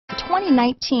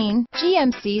2019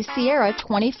 GMC Sierra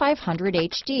 2500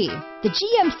 HD. The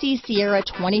GMC Sierra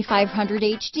 2500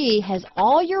 HD has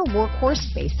all your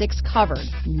workhorse basics covered.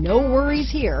 No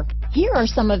worries here. Here are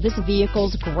some of this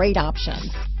vehicle's great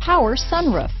options: power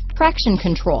sunroof, traction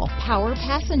control, power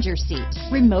passenger seat,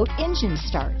 remote engine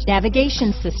start,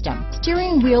 navigation system,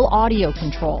 steering wheel audio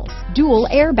controls, dual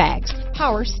airbags,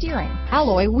 power steering,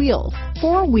 alloy wheels,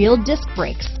 four-wheel disc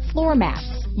brakes, floor mats,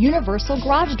 universal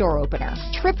garage door opener,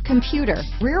 trip computer,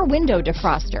 rear window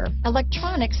defroster,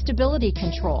 electronic stability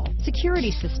control,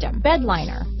 security system, bed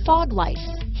liner, fog lights,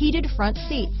 heated front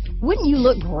seats. Wouldn't you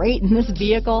look great in this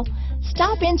vehicle?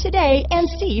 Stop in today and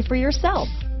see for yourself.